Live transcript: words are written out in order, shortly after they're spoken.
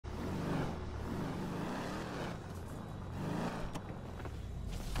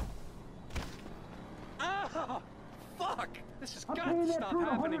This has I'm got paying to that stop crew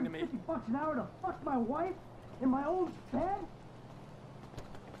happening to me. $150 an hour to fuck my wife in my own bed?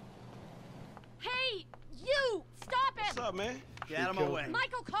 Hey, you! Stop it! What's up, man? Get out of my way.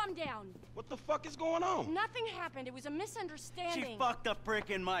 Michael, calm down. What the fuck is going on? Nothing happened. It was a misunderstanding. She fucked a prick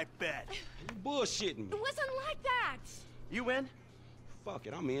in my bed. You bullshitting me. It wasn't like that. You in? Fuck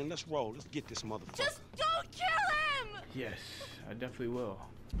it, I'm in. Let's roll. Let's get this motherfucker. Just don't kill him! Yes, I definitely will.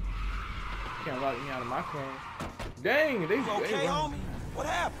 Can't lock me out of my car. Dang, they okay, homie? What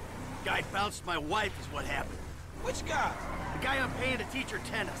happened? Guy bounced my wife is what happened. Which guy? The guy I'm paying to teach her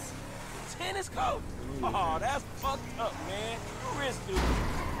tennis. Tennis coach? Oh, that's fucked up, man. You risk dudes.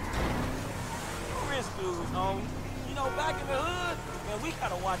 You risk dudes, homie. You know, back in the hood, man, we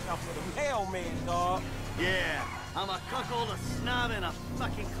gotta watch out for the mailman, dog. Yeah, I'm a cuckold, a snob, and a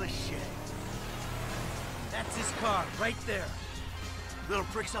fucking cliche. That's his car, right there. Little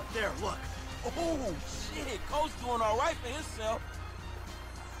prick's up there, look. Oh, shit. Coach doing all right for himself.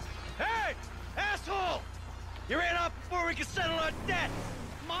 Hey, asshole! You ran off before we could settle our debt!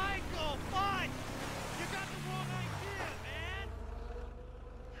 Michael, fine! You got the wrong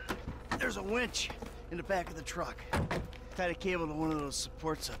idea, man! There's a winch in the back of the truck. Tied a cable to one of those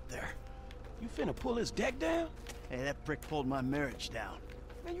supports up there. You finna pull his deck down? Hey, that prick pulled my marriage down.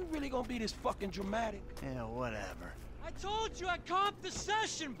 Man, you really gonna be this fucking dramatic? Yeah, whatever. I told you I'd comp the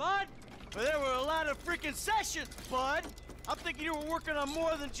session, bud! But there were a lot of freaking sessions, bud! I'm thinking you were working on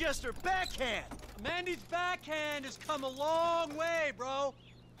more than just her backhand! Mandy's backhand has come a long way, bro.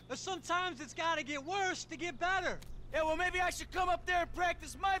 But sometimes it's gotta get worse to get better. Yeah, well, maybe I should come up there and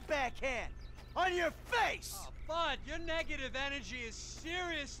practice my backhand! On your face! Oh, bud, your negative energy is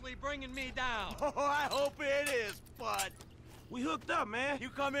seriously bringing me down. Oh, I hope it is, bud! We hooked up, man. You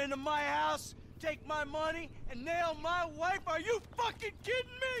come into my house, take my money, and nail my wife? Are you fucking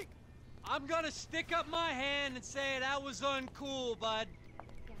kidding me? I'm gonna stick up my hand and say that was uncool, bud.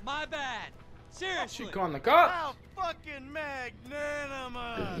 My bad. Seriously. She calling the cops. How fucking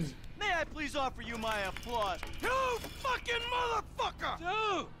magnanimous! May I please offer you my applause? You fucking motherfucker!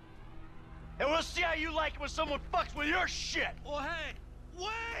 Dude! And we'll see how you like it when someone fucks with your shit! Well, hey,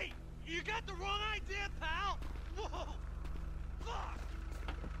 wait! You got the wrong idea, pal! Whoa! Fuck!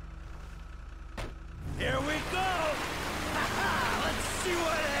 Here we go! Let's see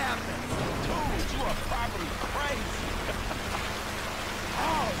what happens! Dude, you are probably crazy.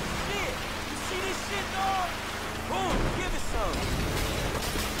 Oh, shit. You see this shit, dog? Boom, give it some.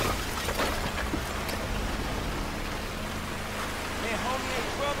 Man, homie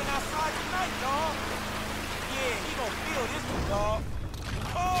ain't rubbing outside tonight, dog. Yeah, he gonna feel this one, dog.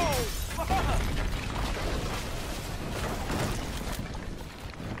 Oh, fuck.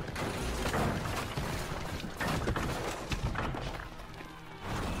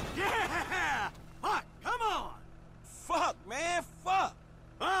 Yeah! Fuck, come on! Fuck, man, fuck.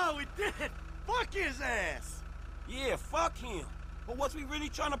 Oh, we did it! Fuck his ass! Yeah, fuck him. But was we really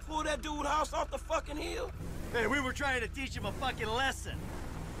trying to pull that dude house off the fucking hill? Hey, we were trying to teach him a fucking lesson.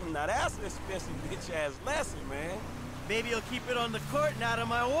 Now that's an expensive bitch-ass lesson, man. Maybe he'll keep it on the court and out of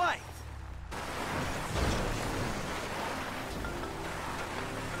my wife.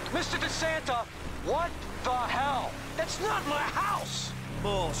 Mr. DeSanta, what the hell? That's not my house!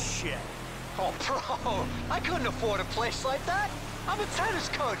 Bullshit. Oh, bro, I couldn't afford a place like that. I'm a tennis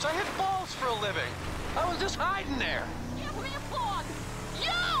coach. I hit balls for a living. I was just hiding there. Give me a phone!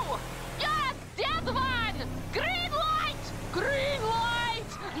 You! Yes, that one! Green light! Green light!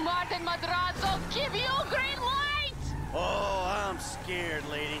 Martin Madrazo, give you green light! Oh, I'm scared,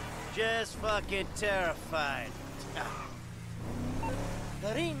 lady. Just fucking terrified.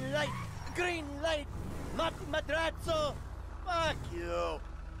 Green light! Green light! Martin Madrazo! Fuck you!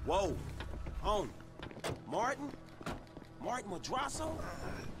 Whoa, homie. Martin? Martin Madrazo?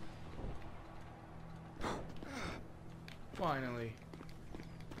 Finally.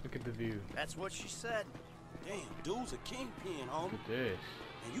 Look at the view. That's what she said. Damn, dude's a kingpin, homie. Look at this.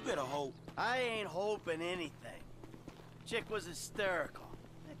 And you better hope. I ain't hoping anything. Chick was hysterical.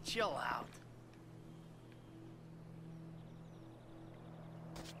 Chill out.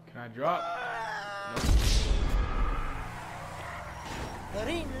 Can I drop?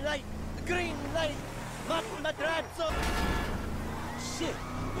 Green light! Green light! Martin Madrazo! Shit,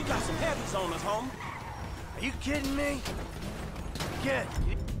 we got some heavies on us, homie. Are you kidding me? Kid,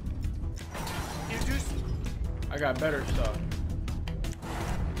 you do I got better stuff.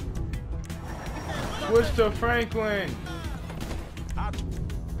 Switch to Franklin. I'll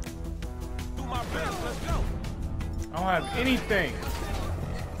do my best, let's go. I don't have anything.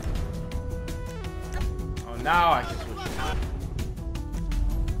 Oh, now I can switch.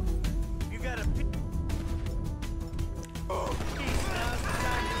 You gotta. Oh,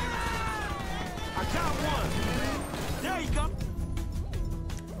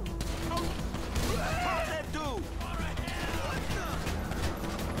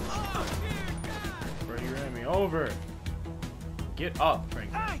 over. Get up,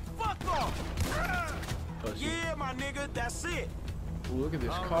 Frank. Hey, fuck off! Pussy. Yeah, my nigga, that's it. Ooh, look at this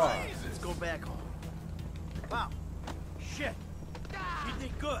All car. right, let's go back home. Wow. Shit. You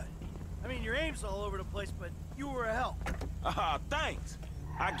did good. I mean, your aim's all over the place, but you were a help. Thanks.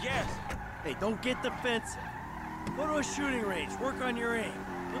 I guess. Hey, don't get defensive. Go to a shooting range, work on your aim.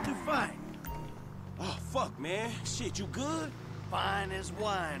 You'll do fine. Oh, fuck, man. Shit, you good? Fine as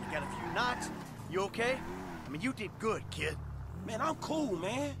wine. Got a few knocks. You okay? I mean, you did good, kid. Man, I'm cool,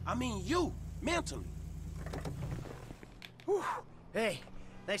 man. I mean, you. Mentally. Whew. Hey,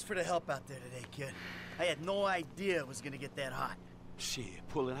 thanks for the help out there today, kid. I had no idea it was gonna get that hot. Shit,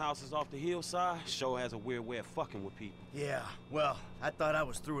 pulling houses off the hillside sure has a weird way of fucking with people. Yeah, well, I thought I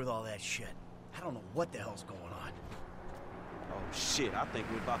was through with all that shit. I don't know what the hell's going on. Oh, shit, I think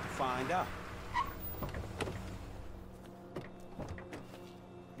we're about to find out.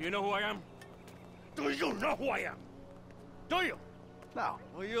 You know who I am? Do you know who I am? Do you? No.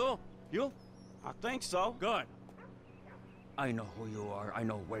 Well, you? I think so. Good. I know who you are. I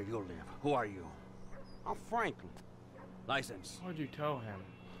know where you live. Who are you? I'm Franklin. License. Why would you tell him?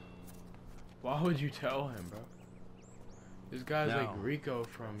 Why would you tell him, bro? This guy's No. like Rico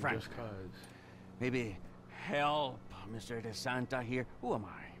from Frank. Just Cause. Maybe help Mr. DeSanta here. Who am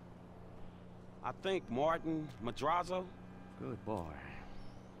I? I think Martin Madrazo. Good boy.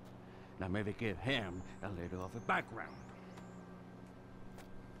 Now maybe give him a little of a background.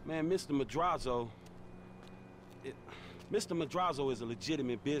 Man, Mr. Madrazo... Mr. Madrazo is a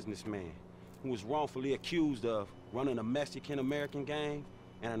legitimate businessman who was wrongfully accused of running a Mexican-American gang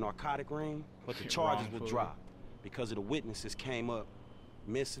and a narcotic ring, but the charges were Wrongfully. dropped because of the witnesses came up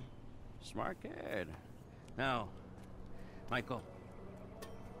missing. Smart kid. Now, Michael,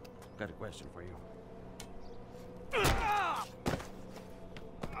 got a question for you.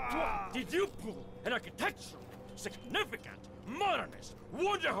 Did you pull an architectural, significant, modernist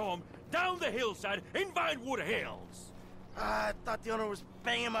wonder home down the hillside in Vinewood Hills? I thought the owner was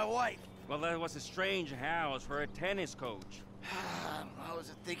banging my wife. Well, that was a strange house for a tennis coach. I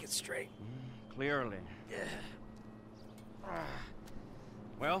wasn't thinking straight. Clearly.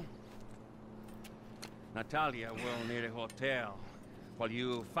 Well, Natalia will need a hotel while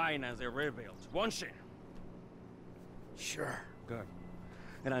you finance the rebuild, won't she? Sure. Good.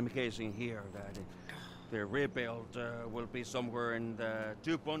 And I'm guessing here that the rebuild will be somewhere in the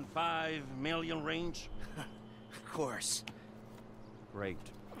 2.5 million range. Of course. Great.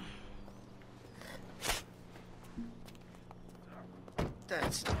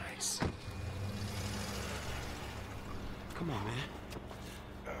 That's nice. Come on,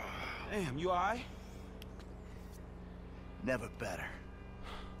 man. Damn, you all right? Never better.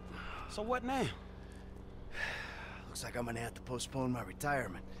 So what now? Looks like I'm gonna have to postpone my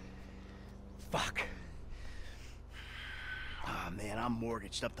retirement. Fuck. Ah, man, I'm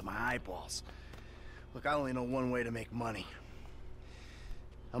mortgaged up to my eyeballs. Look, I only know one way to make money.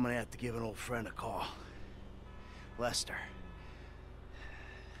 I'm gonna have to give an old friend a call. Lester.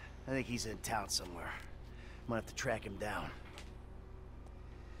 I think he's in town somewhere. I'm gonna have to track him down.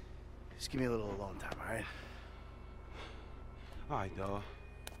 Just give me a little alone time, all right? All right, dawg.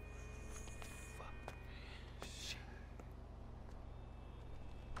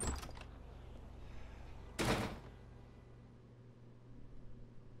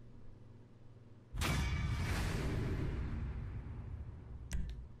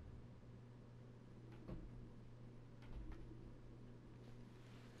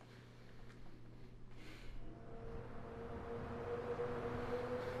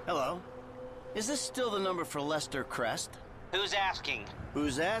 Hello. Is this still the number for Lester Crest? Who's asking?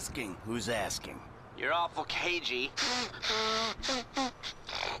 Who's asking? Who's asking? You're awful cagey.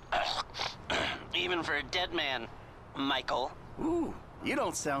 Even for a dead man, Michael. Ooh, you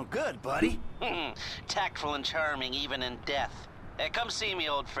don't sound good, buddy. Tactful and charming even in death. Come see me,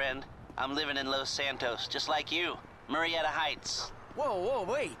 old friend. I'm living in Los Santos, just like you. Murrieta Heights. Whoa,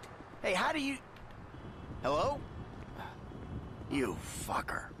 wait. Hey, how do you... Hello? You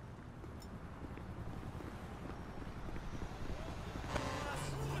fucker.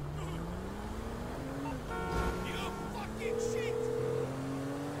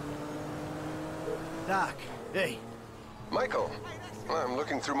 Doc, hey. Michael, I'm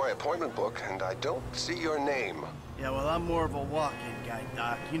looking through my appointment book, and I don't see your name. Yeah, well, I'm more of a walk-in guy,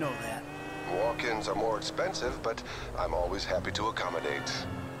 Doc. You know that. Walk-ins are more expensive, but I'm always happy to accommodate.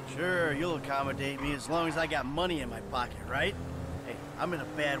 Sure, you'll accommodate me as long as I got money in my pocket, right? Hey, I'm in a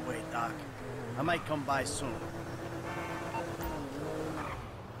bad way, Doc. I might come by soon.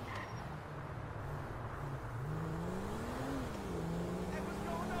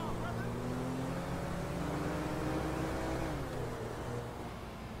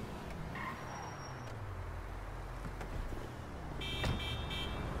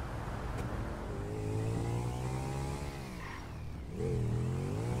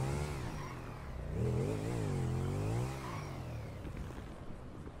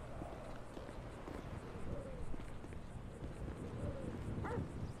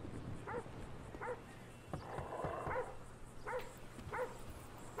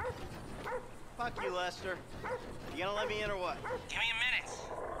 Fuck you, Lester. You gonna let me in or what? Give me a minute.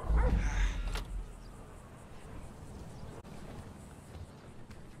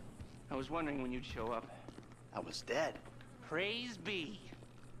 I was wondering when you'd show up. I was dead. Praise be.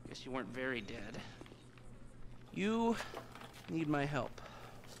 Guess you weren't very dead. You need my help.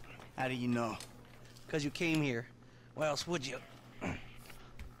 How do you know? Because you came here. Why else would you? I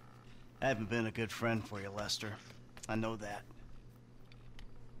haven't been a good friend for you, Lester. I know that.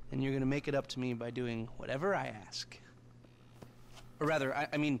 And you're gonna make it up to me by doing whatever I ask. Or rather,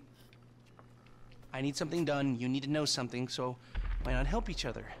 I mean, I need something done, you need to know something, so why not help each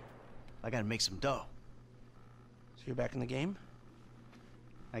other? I gotta make some dough. So you're back in the game?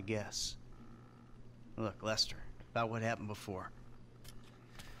 I guess. Look, Lester, about what happened before.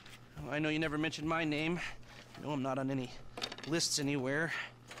 I know you never mentioned my name. I know I'm not on any lists anywhere.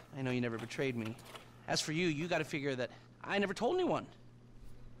 I know you never betrayed me. As for you, you gotta figure that I never told anyone.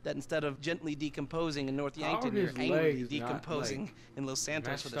 That instead of gently decomposing in North Yankton, you're angrily decomposing in Los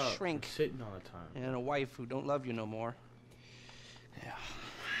Santos with a shrink sitting all the time and a wife who don't love you no more. Yeah,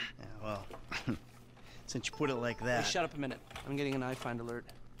 well, since you put it like that... Hey, shut up a minute. I'm getting an iFind alert.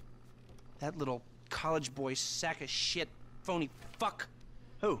 That little college boy sack of shit, phony fuck.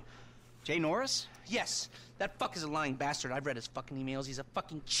 Who? Jay Norris? Yes, that fuck is a lying bastard. I've read his fucking emails. He's a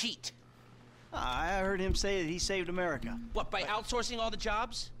fucking cheat. I heard him say that he saved America. What, by outsourcing all the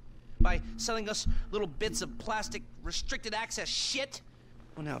jobs? By selling us little bits of plastic restricted access shit?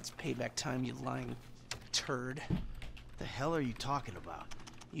 Well, now it's payback time, you lying turd. The hell are you talking about?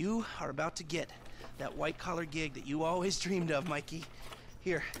 You are about to get that white-collar gig that you always dreamed of, Mikey.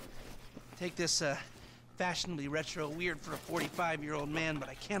 Here, take this, fashionably retro weird for a 45-year-old man, but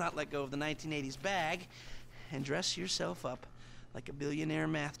I cannot let go of the 1980s bag, and dress yourself up like a billionaire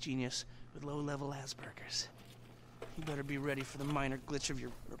math genius with low-level Asperger's. You better be ready for the minor glitch of your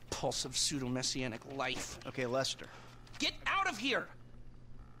repulsive pseudo-messianic life. Okay, Lester. Get out of here!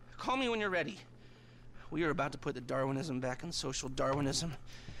 Call me when you're ready. We are about to put the Darwinism back in social Darwinism,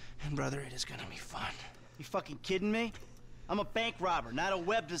 and brother, it is gonna be fun. You fucking kidding me? I'm a bank robber, not a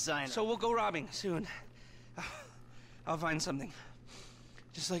web designer. So we'll go robbing soon. I'll find something.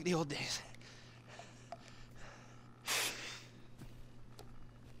 Just like the old days.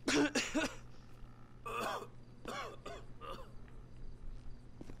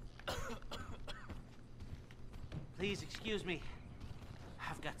 Please excuse me.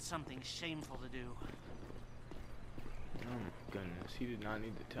 I've got something shameful to do. Oh my goodness, he did not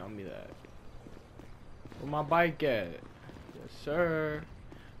need to tell me that. Where my bike at? Yes, sir.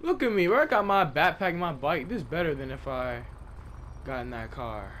 Look at me, where I got my backpack and my bike. This is better than if I got in that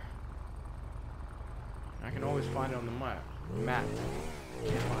car. I can always find it on the map.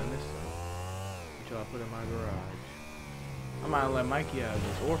 Can't find this thing until I put it in my garage. I might let Mikey have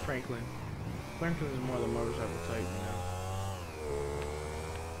this, or Franklin. Franklin is more the motorcycle type, you know.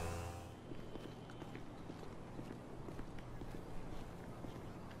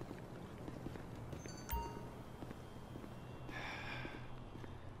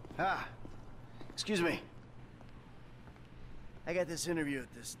 Excuse me. I got this interview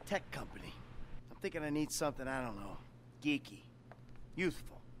at this tech company. I'm thinking I need something, I don't know, geeky,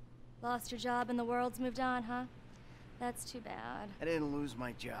 youthful. Lost your job and the world's moved on, huh? That's too bad. I didn't lose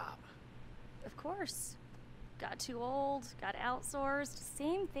my job. Of course. Got too old, got outsourced.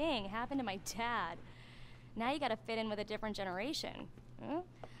 Same thing happened to my dad. Now you gotta fit in with a different generation. Huh?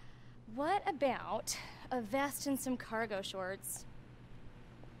 What about a vest and some cargo shorts?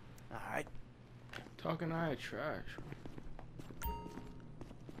 All right. Talking out of trash.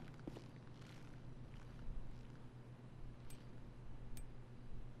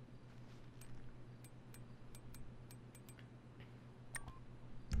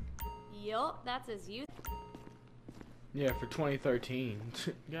 Yup, that's his youth. Yeah, for 2013.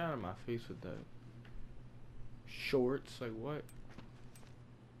 Get out of my face with that. Shorts, like what?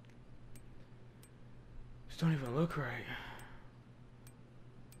 This don't even look right.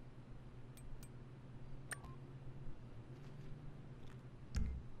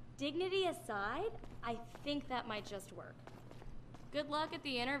 Dignity aside, I think that might just work. Good luck at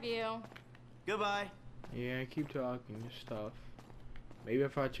the interview. Goodbye. Yeah, keep talking your stuff. Maybe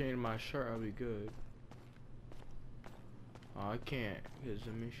if I change my shirt, I'll be good. Oh, I can't. Here's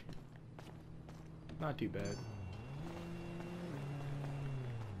the mission. Not too bad.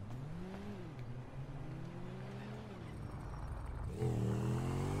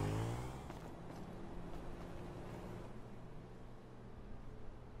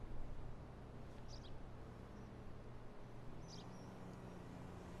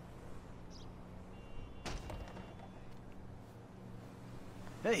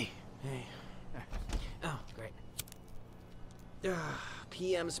 Hey. Hey.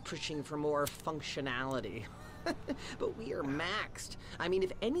 PM's pushing for more functionality. But we are maxed. I mean,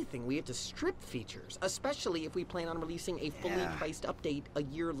 if anything, we have to strip features, especially if we plan on releasing a fully priced update a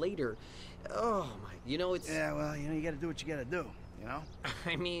year later. Oh my, you know, it's... Yeah, well, you know, you gotta do what you gotta do, you know?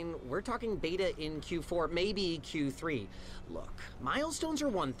 I mean, we're talking beta in Q4, maybe Q3. Look, milestones are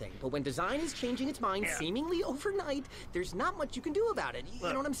one thing, but when design is changing its mind seemingly overnight, there's not much you can do about it. You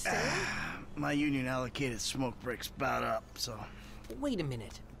know what I'm saying? My union allocated smoke breaks about up, so... Wait a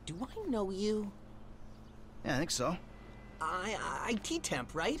minute. Do I know you? Yeah, I think so. IT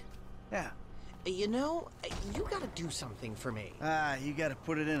temp, right? Yeah. You know, you gotta do something for me. You gotta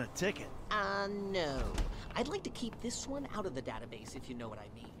put it in a ticket. No. I'd like to keep this one out of the database, if you know what I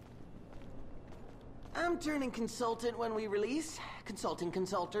mean. I'm turning consultant when we release. Consulting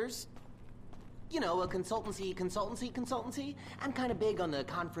consulters. You know, a consultancy. I'm kinda big on the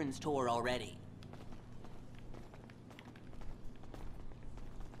conference tour already.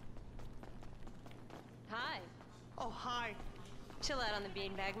 Hi. Oh, hi. Chill out on the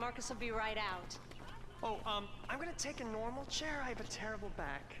beanbag. Marcus will be right out. Oh, I'm gonna take a normal chair. I have a terrible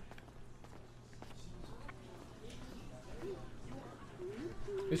back.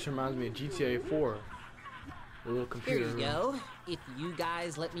 This reminds me of GTA 4. The little computer. Here you go. If you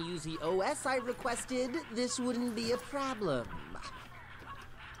guys let me use the OS I requested, this wouldn't be a problem.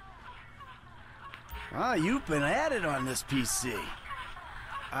 Ah, you've been at it on this PC.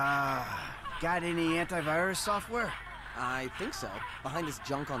 Got any antivirus software? I think so. Behind this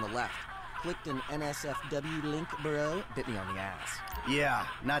junk on the left. Clicked an NSFW link, bro. Bit me on the ass. Yeah,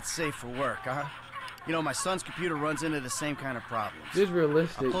 not safe for work, huh? You know, my son's computer runs into the same kind of problems. This is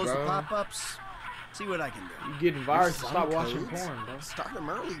realistic, I'll close bro. the pop-ups, see what I can do. You getting viruses, stop watching porn, bro. Start them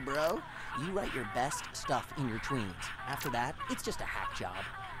early, bro. You write your best stuff in your tweens. After that, it's just a hack job.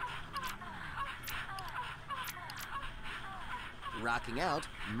 Rocking out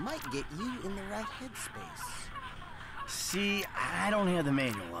might get you in the right headspace. See, I don't have the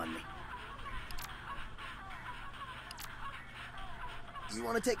manual on me. You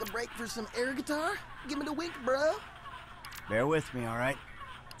want to take a break for some air guitar? Give me the wink, bro. Bear with me, all right?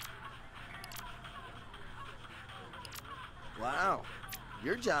 Wow.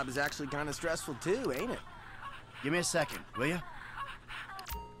 Your job is actually kind of stressful too, ain't it? Give me a second, will you?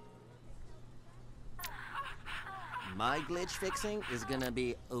 My glitch fixing is gonna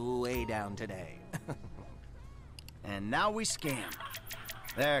be way down today. And now we scan.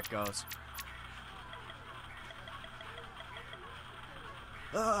 There it goes.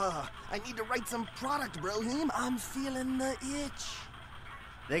 I need to write some product, Brohim. I'm feeling the itch.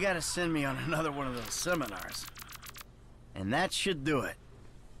 They gotta send me on another one of those seminars. And that should do it.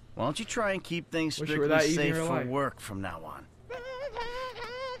 Why don't you try and keep things strictly safe for work from now on?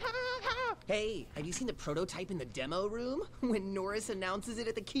 Hey, have you seen the prototype in the demo room? When Norris announces it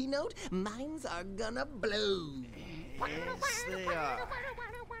at the keynote, minds are gonna blow. Yes, they are.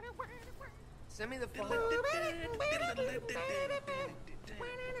 Send me the phone.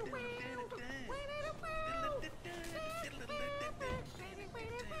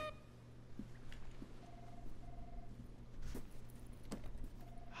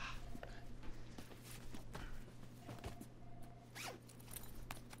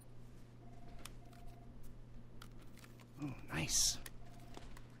 Oh, nice.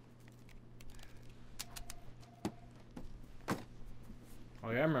 Oh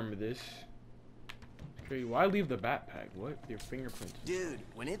yeah, I remember this. Crazy. Why leave the backpack? What? Your fingerprints. Dude,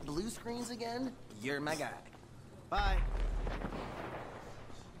 when it blue screens again, you're my guy. Bye.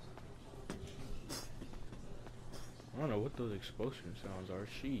 I don't know what those explosion sounds are.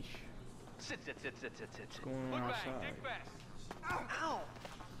 Sheesh. Sit. What's going on outside? Ow, ow.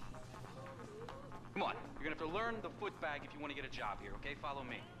 Come on, you're gonna have to learn the foot bag if you want to get a job here, okay? Follow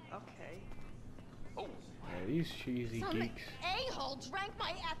me. Okay. Oh. Yeah, these cheesy Some geeks. a-hole drank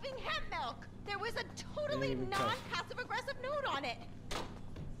my effing hemp milk. There was a totally non-passive aggressive note on it.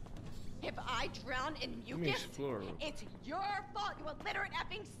 If I drown in mucus, it's your fault, you illiterate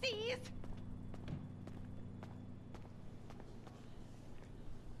effing C's.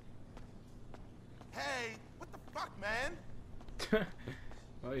 Hey, what the fuck, man?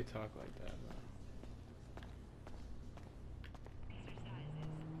 Why do you talk like that, man?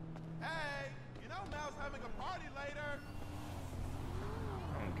 Hey, you know Mel's having a party later.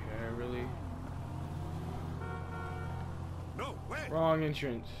 I don't care, really. No way. Wrong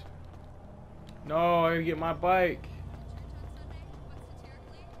entrance. No, I gotta get my bike.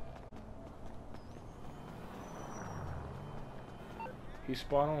 He's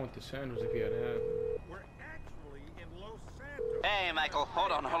spot on with the sandals if he had had them. Hey, Michael,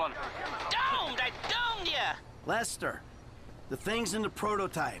 hold on. Domed! I domed ya! Lester, The thing's in the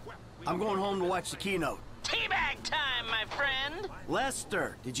prototype. I'm going home to watch the keynote. Teabag time, my friend!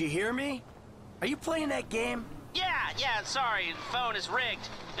 Lester, did you hear me? Are you playing that game? Yeah, sorry, the phone is rigged.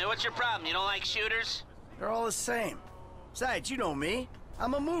 Hey, what's your problem? You don't like shooters? They're all the same. Besides, you know me.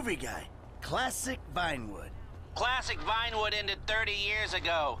 I'm a movie guy. Classic Vinewood. Classic Vinewood ended 30 years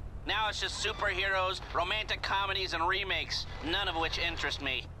ago. Now it's just superheroes, romantic comedies, and remakes, none of which interest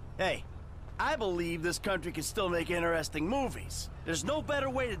me. Hey, I believe this country can still make interesting movies. There's no better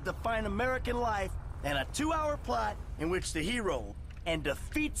way to define American life than a 2-hour plot in which the hero and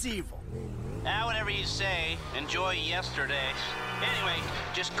defeats evil. Whatever you say. Enjoy yesterday. Anyway,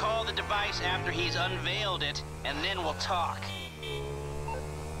 just call the device after he's unveiled it, and then we'll talk.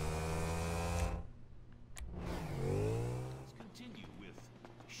 Let's continue with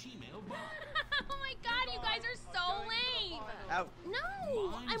Shemale Bond. Oh my god, you guys are so lame! Out.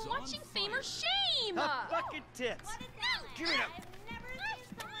 No! I'm watching Fame or Shame! Her fucking tits! No! Give it up!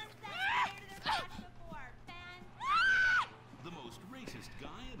 The most racist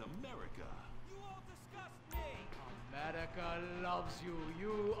guy in America. You all disgust me! America loves you.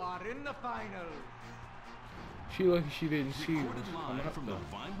 You are in the final. She lucky she didn't see what's Recorded coming live up from the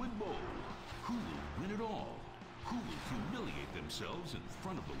though. Vinewood Bowl. Who will win it all? Who will humiliate themselves in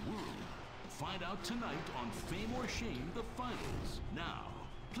front of the world? Find out tonight on Fame or Shame, the finals. Now,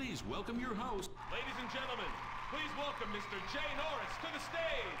 please welcome your host. Ladies and gentlemen, please welcome Mr. Jay Norris to the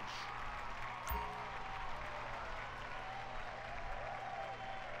stage.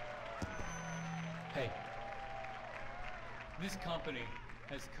 Hey, this company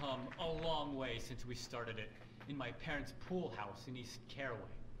has come a long way since we started it in my parents' pool house in East Caraway.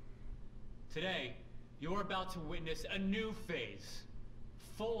 Today, you're about to witness a new phase.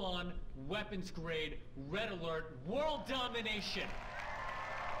 Full-on, weapons-grade, red alert, world domination!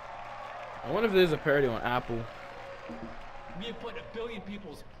 I wonder if there's a parody on Apple. We have put 1 billion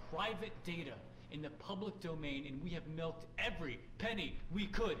people's private data in the public domain, and we have milked every penny we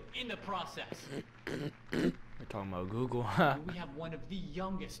could in the process. We're talking about Google. We have one of the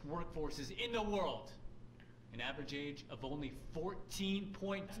youngest workforces in the world. An average age of only 14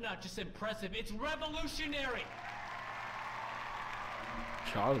 points. It's not just impressive, it's revolutionary!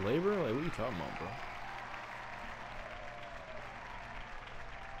 Child labor? Like, what are you talking about, bro?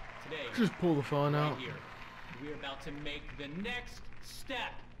 Today, Just pull the phone right out. here, we're about to make the next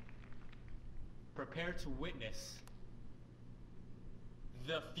step. Prepare to witness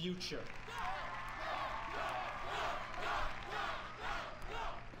the future.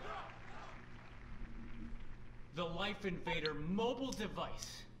 The Life Invader mobile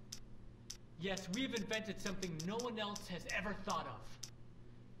device. Yes, we've invented something no one else has ever thought of.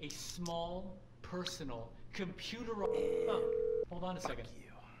 A small, personal computer. Oh, hold on a second.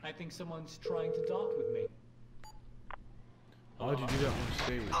 I think someone's trying to dock with me. Why'd you do that on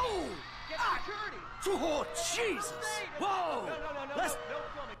stage? Oh! Get security! Oh, Jesus! Whoa! No, Let's...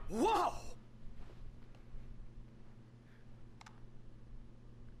 Whoa!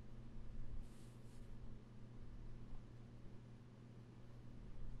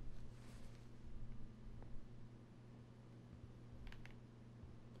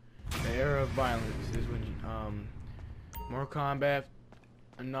 The era of violence is when Mortal Kombat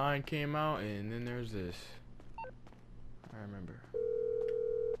 9 came out, and then there's this. I remember.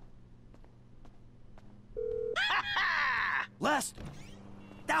 Lester,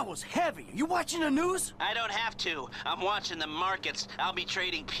 that was heavy. You watching the news? I don't have to. I'm watching the markets. I'll be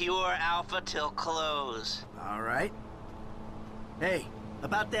trading pure alpha till close. All right. Hey,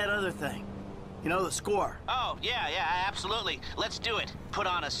 about that other thing. You know, the score. Oh, yeah, absolutely. Let's do it. Put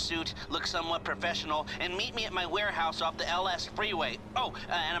on a suit, look somewhat professional, and meet me at my warehouse off the LS freeway. Oh,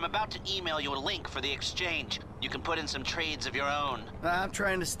 and I'm about to email you a link for the exchange. You can put in some trades of your own. I'm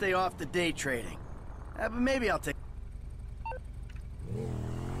trying to stay off the day trading. But maybe I'll take...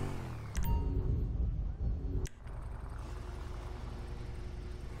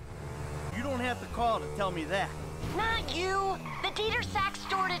 You don't have to call to tell me that. Not you! The Dieter Sachs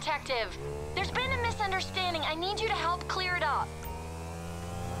store detective! There's been a misunderstanding. I need you to help clear it up.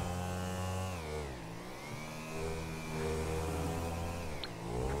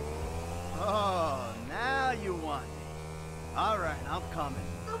 Oh, now you want me. All right, I'm coming.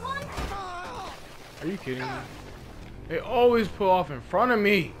 Are you kidding me? They always pull off in front of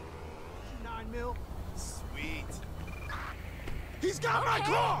me. 9 mil? Sweet. He's got my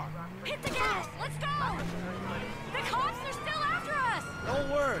Okay. car! Hit the gas! Let's go! The cops are still after us!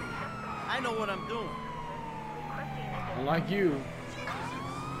 Don't worry. I know what I'm doing. Unlike you.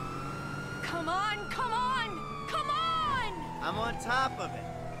 Come on, come on, come on! I'm on top of it.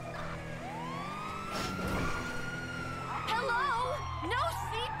 Hello? No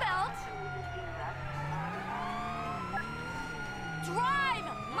seatbelt! Drive,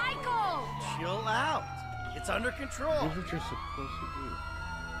 Michael! Chill out. It's under control. Here's what you're supposed to do,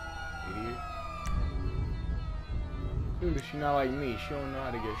 idiot. Dude, she not like me. She don't know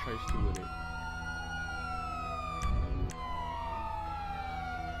how to get triced with it.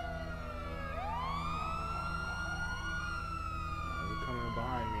 They're coming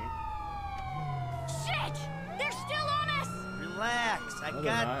behind me. Shit! They're still on us! Relax, I No, got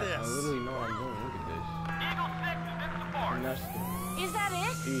they're not. this. I literally know what I'm doing. Look at this. And that's Is that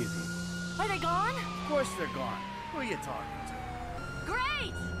it? easy. Are they gone? Of course they're gone. Who are you talking to?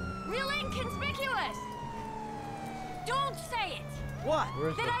 Great! Real inconspicuous! Don't say it! What?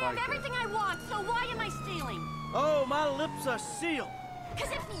 Where's That the I have bike everything I want, so why am I stealing? Oh, my lips are sealed.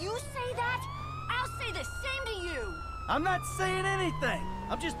 Cause if you say that, I'll say the same to you! I'm not saying anything.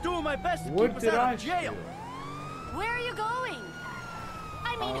 I'm just doing my best to What keep us did out I of jail. Where are you going?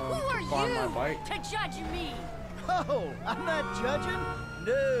 I mean, who to are find my you bike. to judge me? Oh, I'm not judging.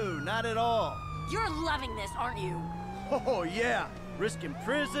 No, not at all. You're loving this, aren't you? Oh, yeah. Risking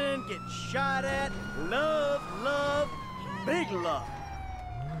prison, getting shot at. Love, love, big love.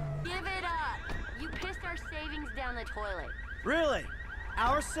 Give it up. You pissed our savings down the toilet. Really?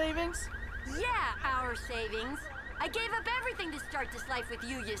 Our savings? Yeah, our savings. I gave up everything to start this life with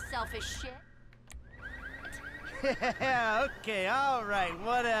you, you selfish shit. Yeah, okay, all right,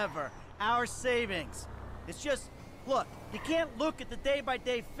 whatever. Our savings. It's just, look, you can't look at the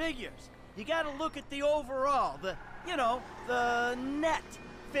day-by-day figures. You gotta look at the overall, the net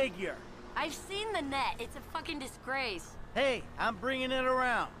figure. I've seen the net. It's a fucking disgrace. Hey, I'm bringing it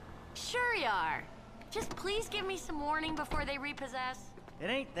around. Sure you are. Just please give me some warning before they repossess. It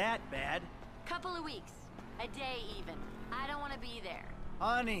ain't that bad. Couple of weeks. A day even. I don't want to be there.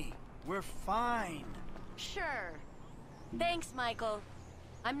 Honey, we're fine. Sure. Thanks, Michael.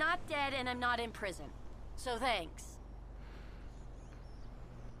 I'm not dead and I'm not in prison. So thanks.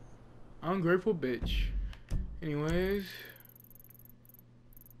 Ungrateful bitch. Anyways.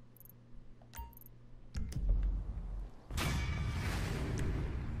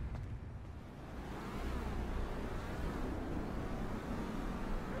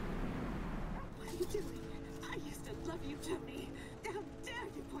 What are you doing? I used to love you, Tony. How dare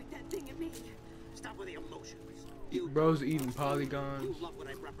you point that thing at me? Stop with the emotions. Bro's eating polygons. You love what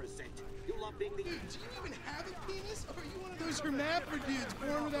I represent. You love being the... Dude, do you even have a penis? Or are you one of those hermaphrodites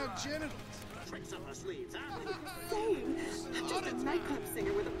born without genitals? Tricks up our sleeves, huh? Same. I'm just a nightclub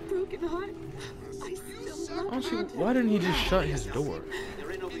singer with a broken heart. I still love Honestly, you. why didn't he just shut his door?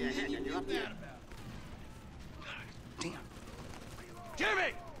 You're in over your head and you're up there. Damn.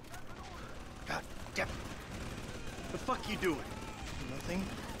 Jimmy! God damn it. The fuck you doing? Nothing.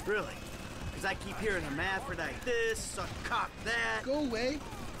 Really? Because I keep hearing hermaphrodite this, suck cock that. Go away.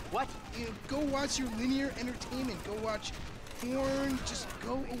 What? You know, go watch your linear entertainment. Go watch porn. Just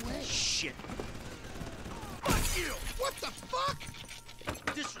go away. Shit. Fuck you! What the fuck?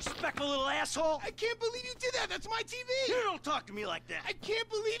 Disrespectful little asshole! I can't believe you did that! That's my TV! You don't talk to me like that! I can't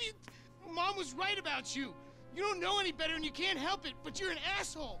believe you... Mom was right about you. You don't know any better and you can't help it, but you're an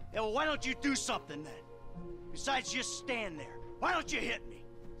asshole. Yeah, well, why don't you do something then? Besides just stand there. Why don't you hit me?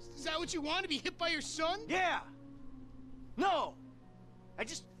 Is that what you want, to be hit by your son? Yeah! No! I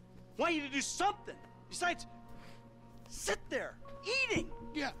just want you to do something. Besides, sit there, eating!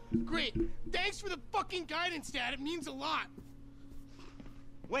 Yeah, great. Thanks for the fucking guidance, Dad. It means a lot.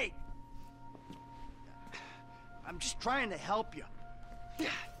 Wait. I'm just trying to help you.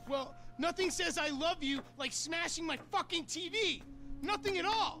 Well, nothing says I love you like smashing my fucking TV. Nothing at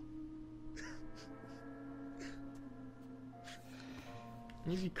all.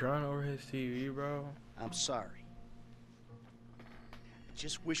 Is he crying over his TV, bro? I'm sorry. I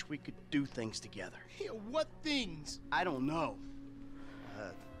just wish we could do things together. Yeah, what things? I don't know.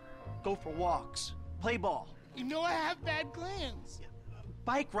 Go for walks. Play ball. You know I have bad glands.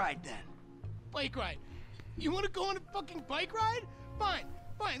 Bike ride then. Bike ride. You want to go on a fucking bike ride? Fine,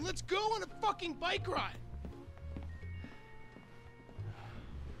 fine. Let's go on a fucking bike ride.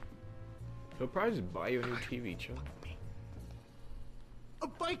 He'll probably just buy you a new TV, chill. A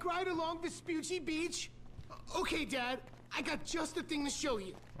bike ride along Vespucci Beach? Okay, Dad. I got just the thing to show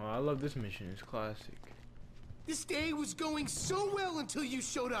you. Oh, I love this mission. It's classic. This day was going so well until you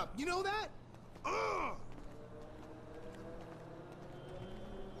showed up. You know that? Ugh!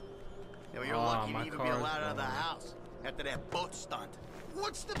 Yeah, well, you're lucky to even be allowed out of the house after that boat stunt.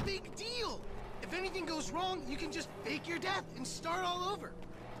 What's the big deal? If anything goes wrong, you can just fake your death and start all over.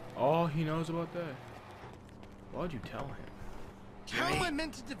 Oh, he knows about that. Why'd you tell him? How am I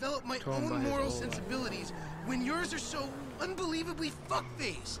meant to develop my own moral sensibilities when yours are so unbelievably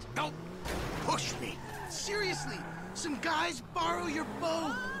fuck-faced. Don't push me. Seriously, some guys borrow your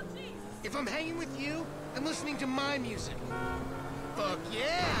boat. If I'm hanging with you, I'm listening to my music. Fuck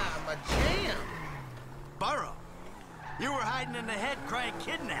yeah, I'm a jam. Burrow, you were hiding in the head crying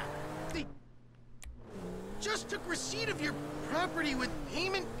kidnap. They just took receipt of your property with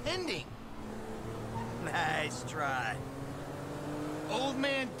payment pending. Nice try. Old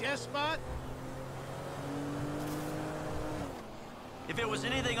man despot? If it was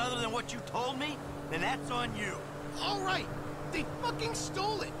anything other than what you told me, then that's on you. All right, they fucking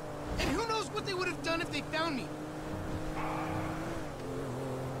stole it. And who knows what they would have done if they found me.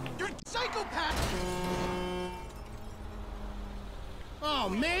 You're a psychopath! Oh,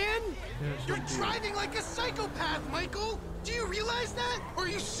 man! You're driving like a psychopath, Michael! Do you realize that? Or are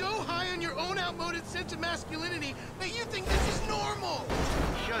you so high on your own outmoded sense of masculinity that you think this is normal?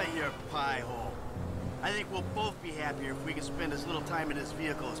 Shut your pie hole. I think we'll both be happier if we can spend as little time in this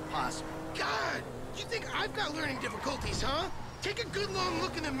vehicle as possible. God! You think I've got learning difficulties, huh? Take a good long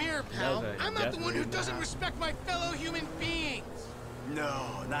look in the mirror, pal. I'm not the one who doesn't respect my fellow human beings.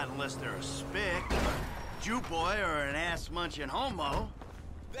 No, not unless they're a spick, a Jew boy, or an ass-munching homo.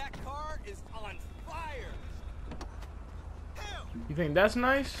 That car is on fire! You think that's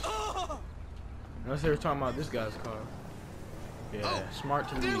nice? Unless they were talking about this guy's car. Yeah, smart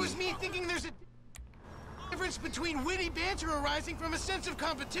to There leave. was me thinking there's a difference between witty banter arising from a sense of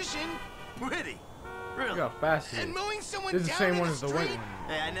competition. Witty? Really? Look how fast he is. And mowing someone This is the down same in one the as the white street? one.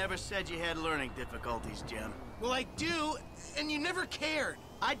 Hey, I never said you had learning difficulties, Jim. Well, I do, and you never cared.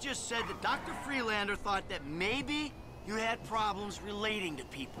 I just said that Dr. Freelander thought that maybe you had problems relating to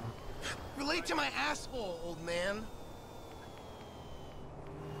people. Relate to my asshole, old man.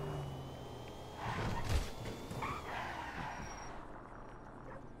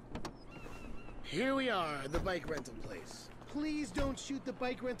 Here we are, the bike rental place. Please don't shoot the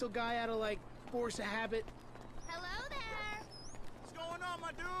bike rental guy out of, like, force of habit. Hello there. What's going on,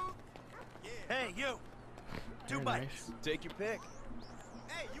 my dude? Hey, you. Two Very bikes. nice. Take your pick.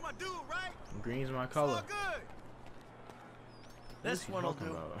 Hey, you my dude, right? Green's my color. good. This one will do.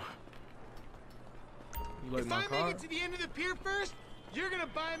 You like If my I car? make it to the end of the pier first, you're gonna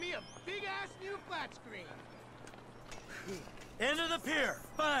buy me a big-ass new flat screen. End of the pier.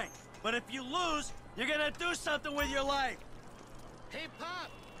 Fine. But if you lose, you're gonna do something with your life. Hey,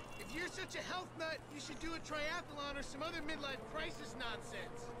 Pop, if you're such a health nut, you should do a triathlon or some other midlife crisis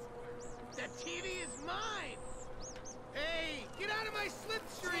nonsense. That TV is mine! Hey, get out of my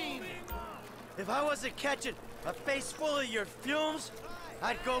slipstream! If I wasn't catching a face full of your fumes,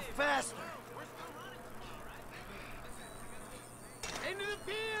 I'd go faster. Into the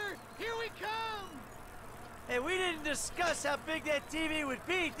pier! Here we come! Hey, we didn't discuss how big that TV would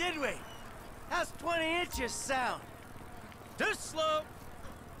be, did we? How's 20 inches sound? Too slow.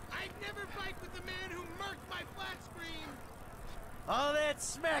 I'd never bike with the man who murked my flat screen! All that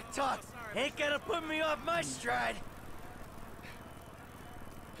smack talk ain't gonna put me off my stride.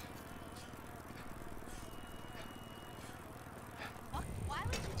 Why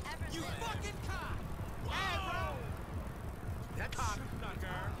would you ever You fucking cop! Hey, bro! That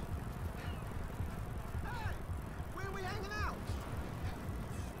cocksucker. Hey, where are we hanging out?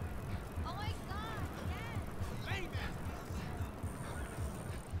 Oh my god, yes! Lame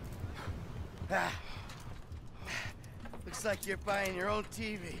Ah. Looks like you're buying your own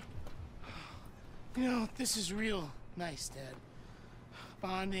TV. You know, this is real nice, Dad.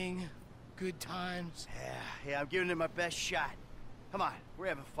 Bonding, good times. Yeah, I'm giving it my best shot. Come on, we're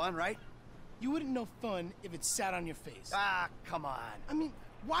having fun, right? You wouldn't know fun if it sat on your face. Ah, come on. I mean,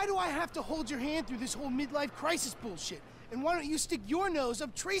 why do I have to hold your hand through this whole midlife crisis bullshit? And why don't you stick your nose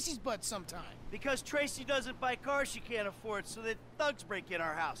up Tracy's butt sometime? Because Tracy doesn't buy cars she can't afford so that thugs break in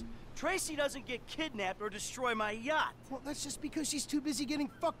our house. Tracy doesn't get kidnapped or destroy my yacht. Well, that's just because she's too busy getting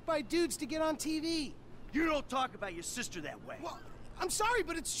fucked by dudes to get on TV. You don't talk about your sister that way. Well, I'm sorry,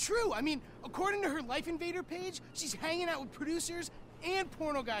 but it's true. I mean, according to her Life Invader page, she's hanging out with producers and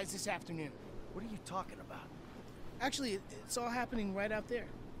porno guys this afternoon. What are you talking about? Actually, it's all happening right out there.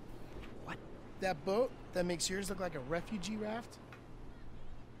 What? That boat that makes yours look like a refugee raft?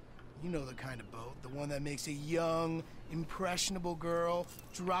 You know the kind of boat, the one that makes a young, impressionable girl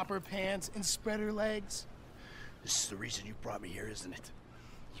drop her pants and spread her legs. This is the reason you brought me here, isn't it?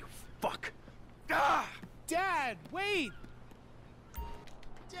 You fuck. Ah! Dad, wait!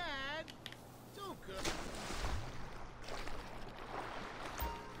 Dad, don't go.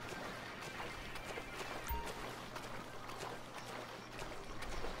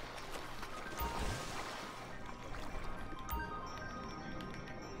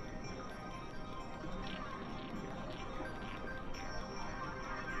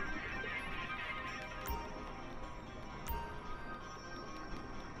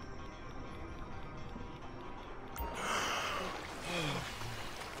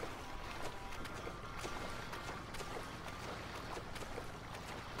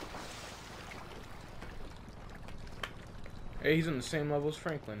 Hey, he's on the same level as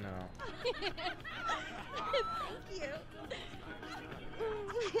Franklin now. Thank you.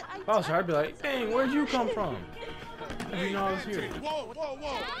 Oh, so I'd be like, dang, where'd you come from? How did you know I was here? Whoa, whoa,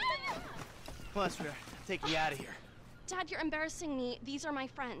 whoa! Plus, we're taking you out of here. Dad, you're embarrassing me. These are my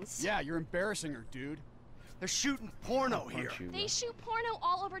friends. Yeah, you're embarrassing her, dude. They're shooting porno here. They shoot porno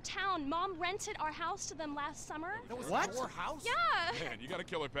all over town. Mom rented our house to them last summer. That was What? our house? Yeah. Man, you got a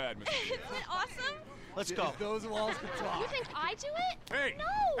killer pad, Mr. Isn't it awesome? Let's go. If those walls could talk. You think I do it? Hey!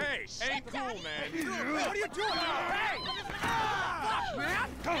 No! Hey! Shit, Ain't cool, Daddy. man. What are you doing? Hey! Man!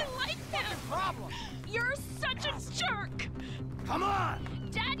 I like him. Problem. You're such a jerk. Come on!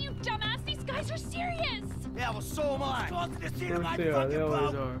 Dad, you dumbass. These guys are serious. Yeah, well, so am I. Talk to the seat of my They fucking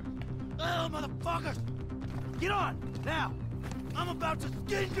always boat. are. Oh, motherfuckers! Get on, now! I'm about to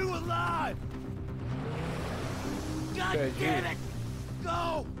skin you alive! God Okay, damn geez. it!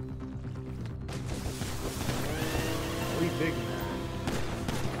 Go! We big man.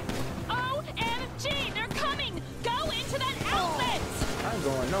 OMG, they're coming. Go into that outlet. I ain't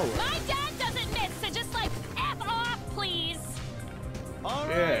going nowhere. My dad doesn't miss, so just like F off, please. All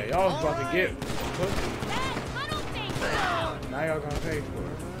Yeah, right, y'all was all about to right. get pussy. Dad, tunnel thing. Now y'all gonna pay for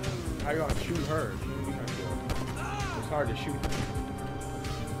it. How y'all gonna shoot her? She ain't gonna do it. It's hard to shoot.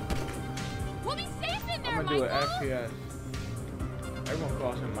 We'll be safe in there, I'm gonna do Michael. an FPS. Everyone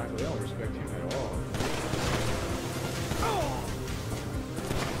calls him Michael. They don't respect him at all.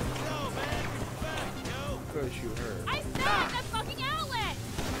 Could shoot her. I said the fucking outlet.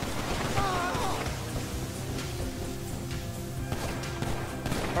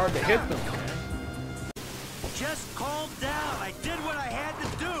 Hard to hit them, man. Just calm down. I did what I had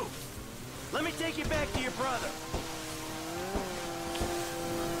to do. Let me take you back to your brother.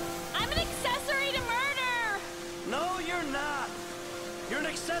 I'm an accessory to murder. No, you're not. You're an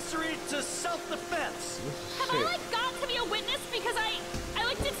accessory to self-defense. Have I like got to be a witness because I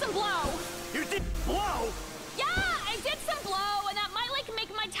like did some blow? You did blow? Yeah, I did some blow, and that might like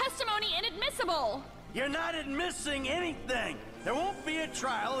make my testimony inadmissible. You're not admitting anything. There won't be a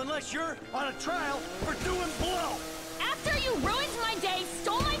trial unless you're on a trial for doing blow. After you ruined my day,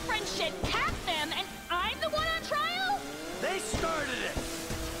 stole my friend's shit, capped them, and I'm the one on trial? They started it.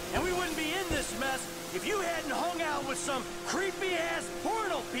 And we wouldn't be in this mess if you hadn't hung out with some creepy-ass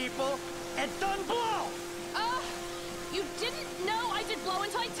porno people and done blow. You didn't know I did blow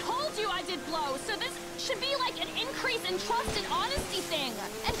until I told you I did blow, so this should be like an increase in trust and honesty thing.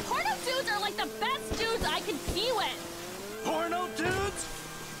 And porno dudes are like the best dudes I could be with. Porno dudes?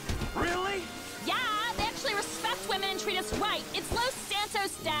 Really? Yeah, they actually respect women and treat us right. It's Los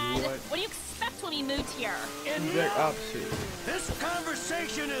Santos, Dad. What do you expect when we moved here? Exact opposite. This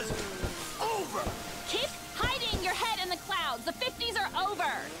conversation is over. Keep hiding your head in the clouds. The 50s are over.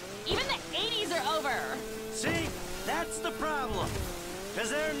 Even the 80s are over. See? That's the problem.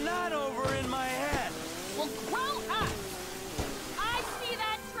 Because they're not over in my head. Well, grow up. I see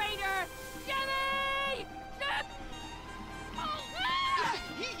that traitor. Jimmy!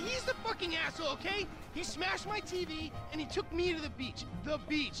 He's the fucking asshole, okay? He smashed my TV and he took me to the beach. The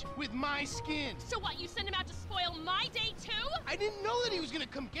beach with my skin. So what, you sent him out to spoil my day too? I didn't know that he was gonna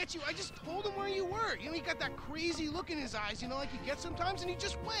come get you. I just told him where you were. You know, he got that crazy look in his eyes, you know, like he gets sometimes, and he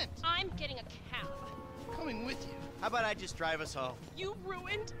just went. I'm getting a cab. Coming with you. How about I just drive us home? You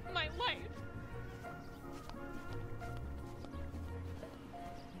ruined my life.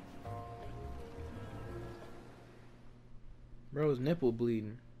 Bro's nipple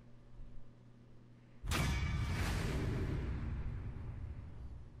bleeding.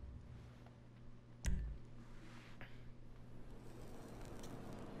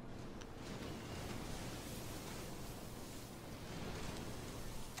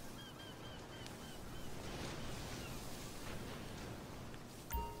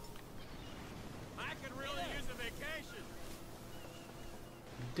 I could really use a vacation.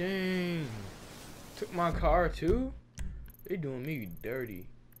 Dang. Took my car too? They doing me dirty.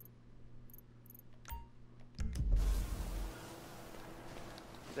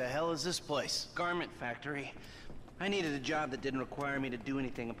 The hell is this place? Garment factory. I needed a job that didn't require me to do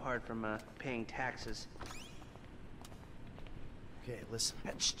anything apart from paying taxes. Okay, listen.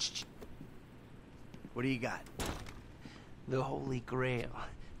 What do you got? The Holy Grail.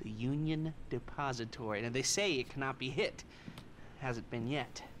 The Union Depository. And they say it cannot be hit. Hasn't been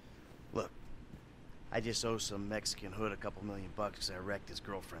yet. Look, I just owe some Mexican hood a couple $1 million because I wrecked his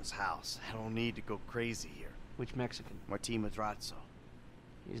girlfriend's house. I don't need to go crazy here. Which Mexican? Martin Madrazo.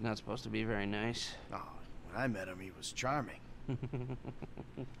 He's not supposed to be very nice. Oh, when I met him, he was charming. So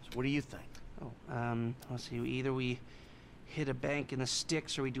what do you think? Oh, let's see. Either we hit a bank in the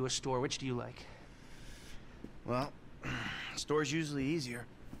sticks or we do a store. Which do you like? Well, Store's usually easier.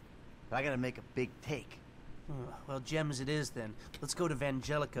 But I gotta make a big take. Well, gems it is then. Let's go to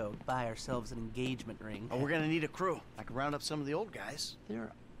Vangelico, buy ourselves an engagement ring. Oh, we're gonna need a crew. I can round up some of the old guys. There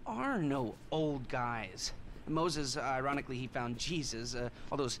are no old guys. Moses, ironically, he found Jesus.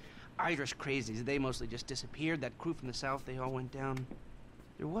 All those Irish crazies, they mostly just disappeared. That crew from the south, they all went down.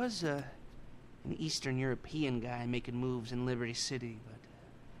 There was an Eastern European guy making moves in Liberty City,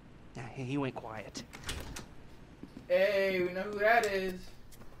 but he went quiet. Hey, we know who that is.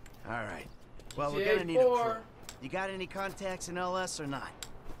 All right. Well, we're gonna need a crew. You got any contacts in LS or not?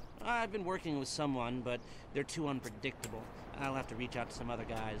 I've been working with someone, but they're too unpredictable. I'll have to reach out to some other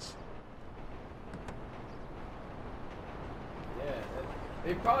guys. Yeah,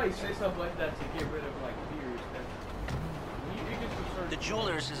 they probably say stuff like that to get rid of like fears. The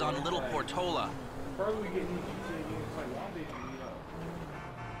Jewelers is on Little Portola. Further we get into GTA games, like one day we meet up.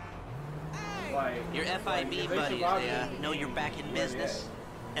 Like, Your FIB buddies, they know you're back in business.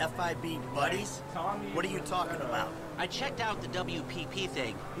 FIB buddies? What are you talking about? I checked out the WPP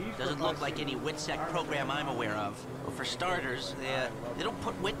thing. Doesn't look like any WITSEC program I'm aware of. Well, for starters, they don't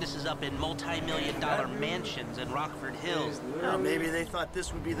put witnesses up in multi-million-dollar mansions in Rockford Hills. Well, maybe they thought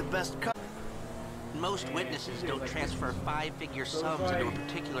this would be the best cut. Most witnesses don't transfer five-figure sums into a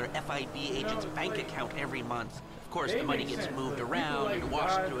particular FIB agent's bank account every month. Of course, the money gets moved around and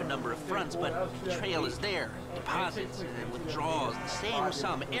washed through a number of fronts, but the trail is there. Deposits and withdrawals, the same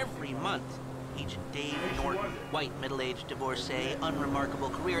sum every month. Agent Dave Norton, white, middle-aged divorcee, unremarkable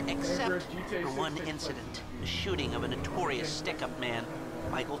career, except for one incident, the shooting of a notorious stick-up man,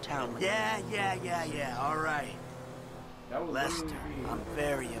 Michael Townley. Yeah, all right. Lester, I'm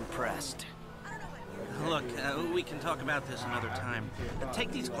very impressed. Look, we can talk about this another time.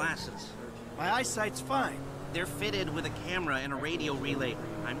 Take these glasses. My eyesight's fine. They're fitted with a camera and a radio relay.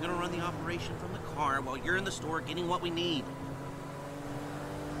 I'm gonna run the operation from the car while you're in the store getting what we need.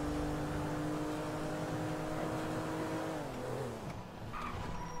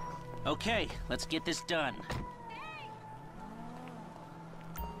 Okay, let's get this done.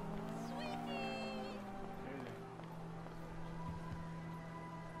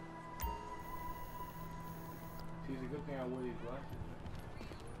 See, it's a good thing I wear these glasses.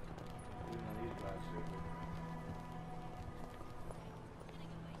 Even though these glasses are good.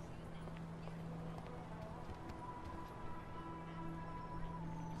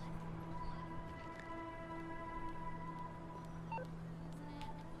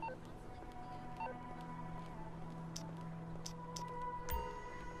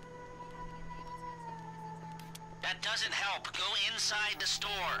 That doesn't help. Go inside the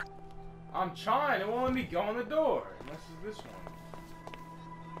store. I'm trying. It won't let me go in the door. Unless it's this one.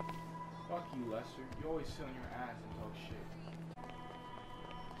 Fuck you, Lester. You always sit on your ass and talk shit.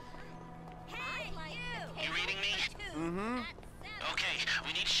 You reading me? Mm-hmm. Okay,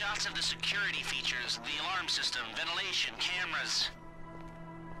 we need shots of the security features, the alarm system, ventilation, cameras.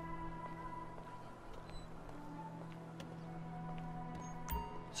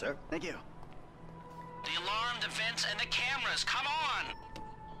 Sir, thank you. The alarm, the vents, and the cameras, come on!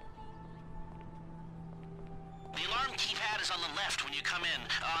 The alarm keypad is on the left when you come in,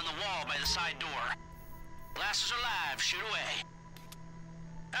 on the wall by the side door. Glasses are live, shoot away.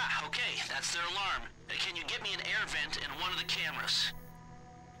 Ah, okay, that's their alarm. Can you get me an air vent in one of the cameras?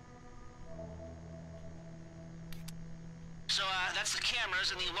 So, that's the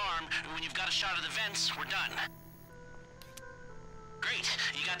cameras and the alarm. When you've got a shot of the vents, we're done. Great,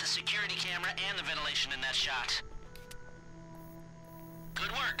 you got the security camera and the ventilation in that shot.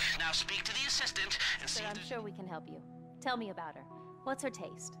 Good work. Now speak to the assistant and see. Sir, I'm sure we can help you. Tell me about her. What's her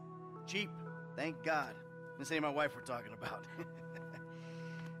taste? Cheap, thank God. This ain't my wife we're talking about.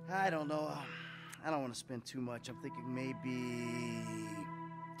 I don't know. I don't want to spend too much. I'm thinking maybe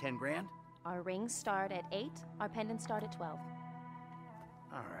 10 grand. Our rings start at 8. Our pendants start at 12.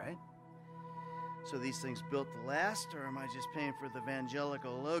 All right. So these things built to last, or am I just paying for the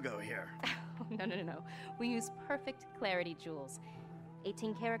Vangelico logo here? No. We use perfect clarity jewels.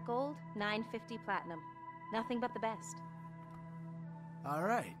 18 karat gold, 950 platinum. Nothing but the best. All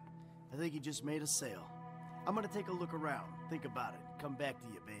right. I think you just made a sale. I'm gonna take a look around, think about it, come back to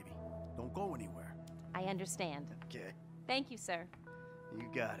you, baby. Don't go anywhere. I understand. Okay. Thank you, sir. You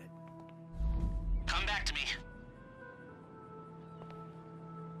got it. Come back to me.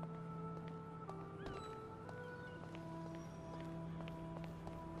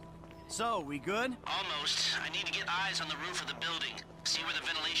 So, we good? Almost. I need to get eyes on the roof of the building. See where the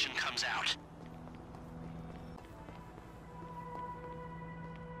ventilation comes out.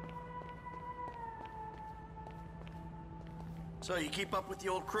 So, you keep up with the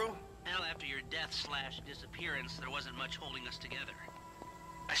old crew? Well, after your death/disappearance, there wasn't much holding us together.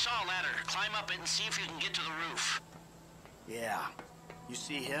 I saw a ladder. Climb up it and see if you can get to the roof. Yeah. You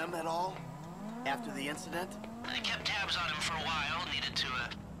see him at all? After the incident? I kept tabs on him for a while. Needed to,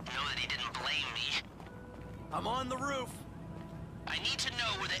 know that he didn't blame me. I'm on the roof. I need to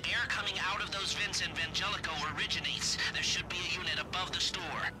know where the air coming out of those vents in Vangelico originates. There should be a unit above the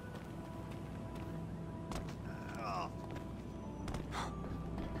store.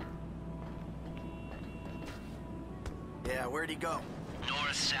 Yeah, where'd he go?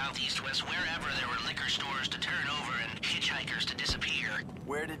 North, south, east, west, wherever there were liquor stores to turn over and hitchhikers to disappear.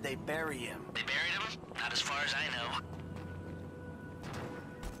 Where did they bury him? They buried him? Not as far as I know.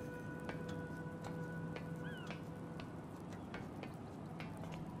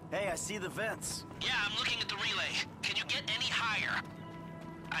 Hey, I see the vents. Yeah, I'm looking at the relay. Can you get any higher?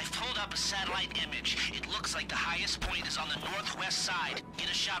 I've pulled up a satellite image. It looks like the highest point is on the northwest side. Get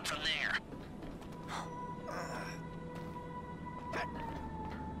a shot from there.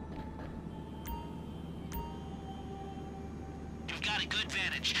 You've got a good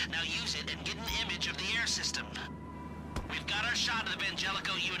vantage. Now use it and get an image of the air system. We've got our shot of the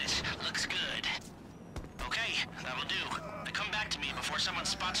Vangelico unit. Looks good. Okay, that'll do. Now come back to me before someone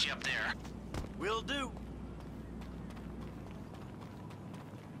spots you up there. Will do.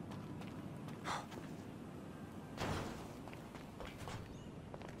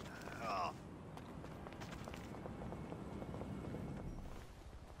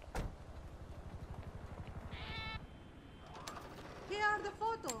 Here are the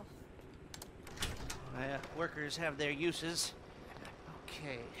photos. Workers have their uses.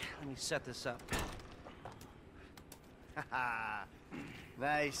 Okay, let me set this up.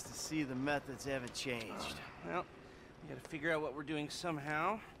 Nice to see the methods haven't changed. Well, we gotta figure out what we're doing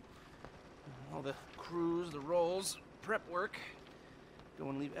somehow. All the crews, the rolls, prep work. Don't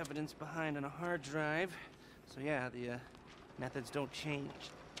want to leave evidence behind on a hard drive. So yeah, the methods don't change.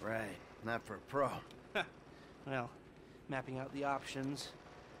 Right, not for a pro. Well, mapping out the options,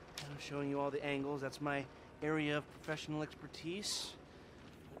 showing you all the angles, that's my area of professional expertise.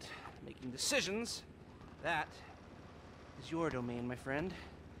 But making decisions, that is your domain, my friend.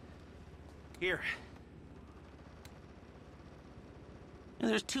 Here. Now,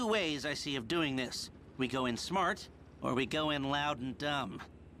 there's two ways I see of doing this. We go in smart, or we go in loud and dumb.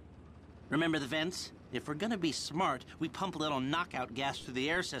 Remember the vents? If we're gonna be smart, we pump a little knockout gas through the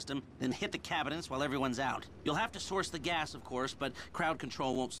air system, then hit the cabinets while everyone's out. You'll have to source the gas, of course, but crowd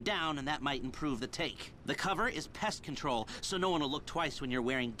control won't slow down, and that might improve the take. The cover is pest control, so no one will look twice when you're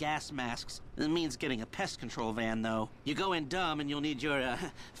wearing gas masks. It means getting a pest control van, though. You go in dumb, and you'll need your,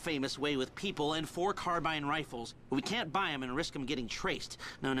 famous way with people and 4 carbine rifles. We can't buy them and risk them getting traced.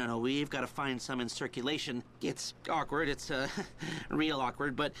 No, we've got to find some in circulation. It's awkward, it's, real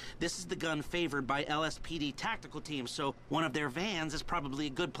awkward, but this is the gun favored by LSPD tactical teams, so one of their vans is probably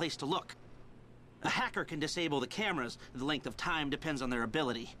a good place to look. A hacker can disable the cameras. The length of time depends on their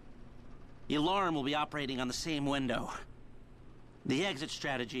ability. The alarm will be operating on the same window. The exit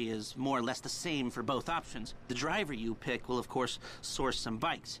strategy is more or less the same for both options. The driver you pick will, of course, source some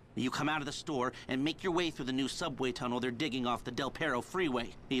bikes. You come out of the store and make your way through the new subway tunnel they're digging off the Del Perro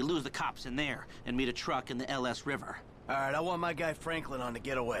freeway. You lose the cops in there and meet a truck in the LS River. All right, I want my guy Franklin on the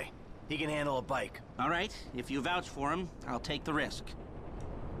getaway. He can handle a bike. All right, if you vouch for him, I'll take the risk.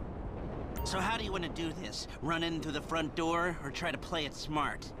 So how do you want to do this? Run in through the front door or try to play it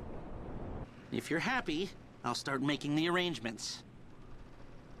smart? If you're happy, I'll start making the arrangements.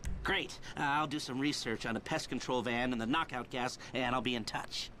 Great. I'll do some research on a pest control van and the knockout gas, and I'll be in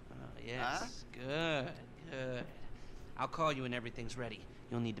touch. Yes. Good. I'll call you when everything's ready.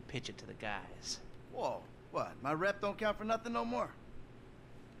 You'll need to pitch it to the guys. Whoa, what? My rep don't count for nothing no more?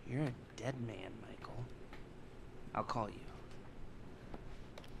 You're a dead man, Michael. I'll call you.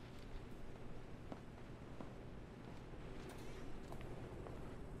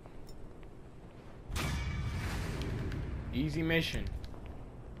 Easy mission.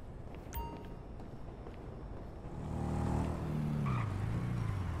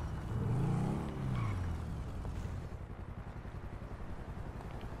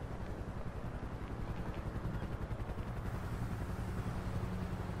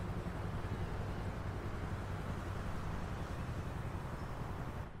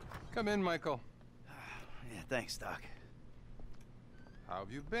 Come in, Michael. Yeah, thanks, Doc. How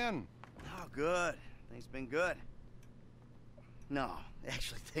have you been? Oh, good. Things been good. No,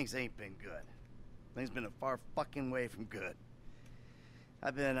 actually, things ain't been good. Things been a far fucking way from good.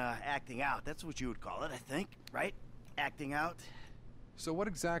 I've been, acting out. That's what you would call it, I think, right? Acting out. So what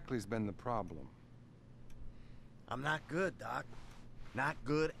exactly has been the problem? I'm not good, Doc. Not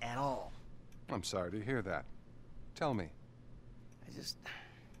good at all. I'm sorry to hear that. Tell me.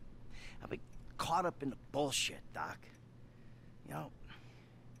 I've been caught up in the bullshit, Doc. You know,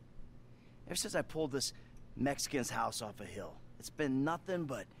 ever since I pulled this Mexican's house off a hill, it's been nothing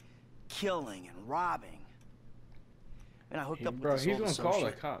but killing and robbing. And I hooked up with this old associate. Bro, he's gonna call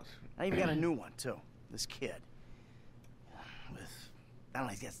the cops. I even got a new one, too. This kid. With, I don't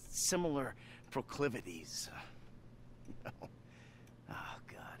know, he's got similar proclivities. You know? Oh,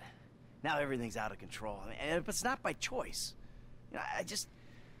 God. Now everything's out of control. But it's not by choice. You know,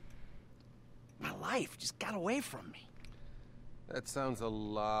 my life just got away from me. That sounds a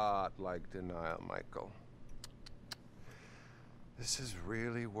lot like denial, Michael. This is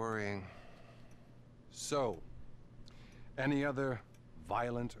really worrying. So, any other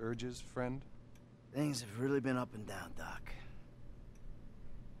violent urges, friend? Things have really been up and down, Doc.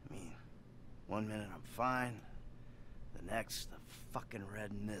 I mean, one minute I'm fine, the next, the fucking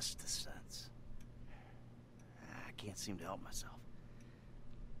red mist descends. I can't seem to help myself.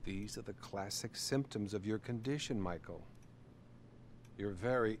 These are the classic symptoms of your condition, Michael. You're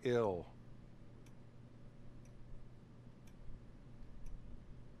very ill.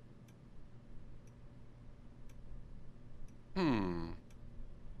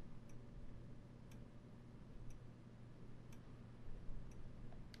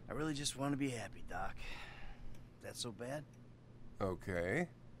 I really just want to be happy, Doc. That so bad? Okay.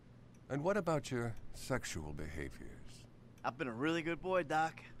 And what about your sexual behaviors? I've been a really good boy,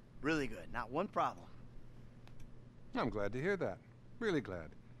 Doc. Really good. Not one problem. I'm glad to hear that. Really glad.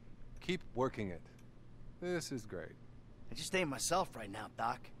 Keep working it. This is great. I just ain't myself right now,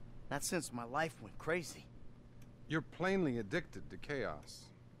 Doc. Not since my life went crazy. You're plainly addicted to chaos.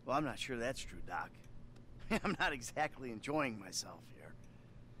 Well, I'm not sure that's true, Doc. I'm not exactly enjoying myself here.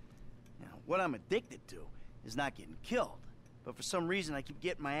 You know, what I'm addicted to is not getting killed. But for some reason, I keep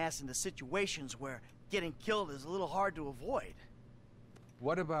getting my ass into situations where getting killed is a little hard to avoid.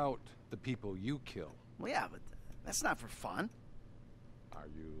 What about the people you kill? Well, yeah, but that's not for fun. Are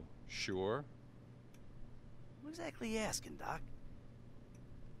you sure? What exactly are you asking, Doc?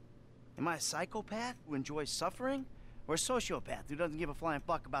 Am I a psychopath who enjoys suffering? Or a sociopath who doesn't give a flying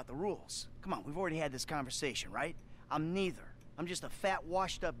fuck about the rules? Come on, we've already had this conversation, right? I'm neither. I'm just a fat,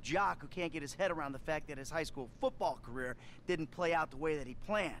 washed-up jock who can't get his head around the fact that his high school football career didn't play out the way that he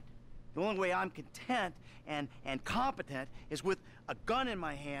planned. The only way I'm content and competent is with a gun in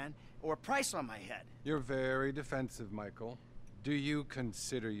my hand or a price on my head. You're very defensive, Michael. Do you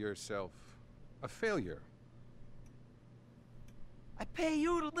consider yourself a failure? I pay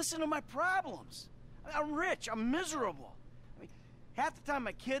you to listen to my problems. I'm rich, I'm miserable. I mean, half the time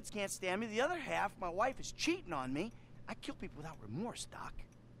my kids can't stand me, the other half, my wife is cheating on me. I kill people without remorse, Doc.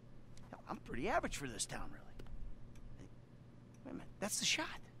 I'm pretty average for this town, really. Wait a minute, that's the shot.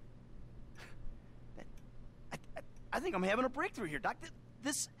 I think I'm having a breakthrough here, Doc.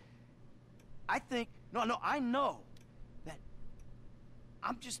 I know that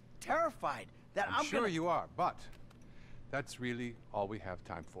I'm just terrified that I'm sure you are, but that's really all we have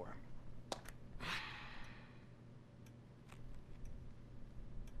time for.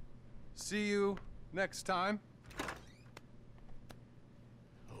 See you next time.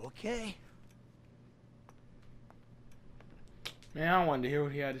 Okay. Man, I wanted to hear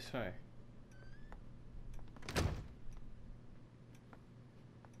what he had to say.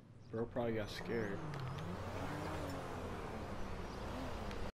 Bro probably got scared.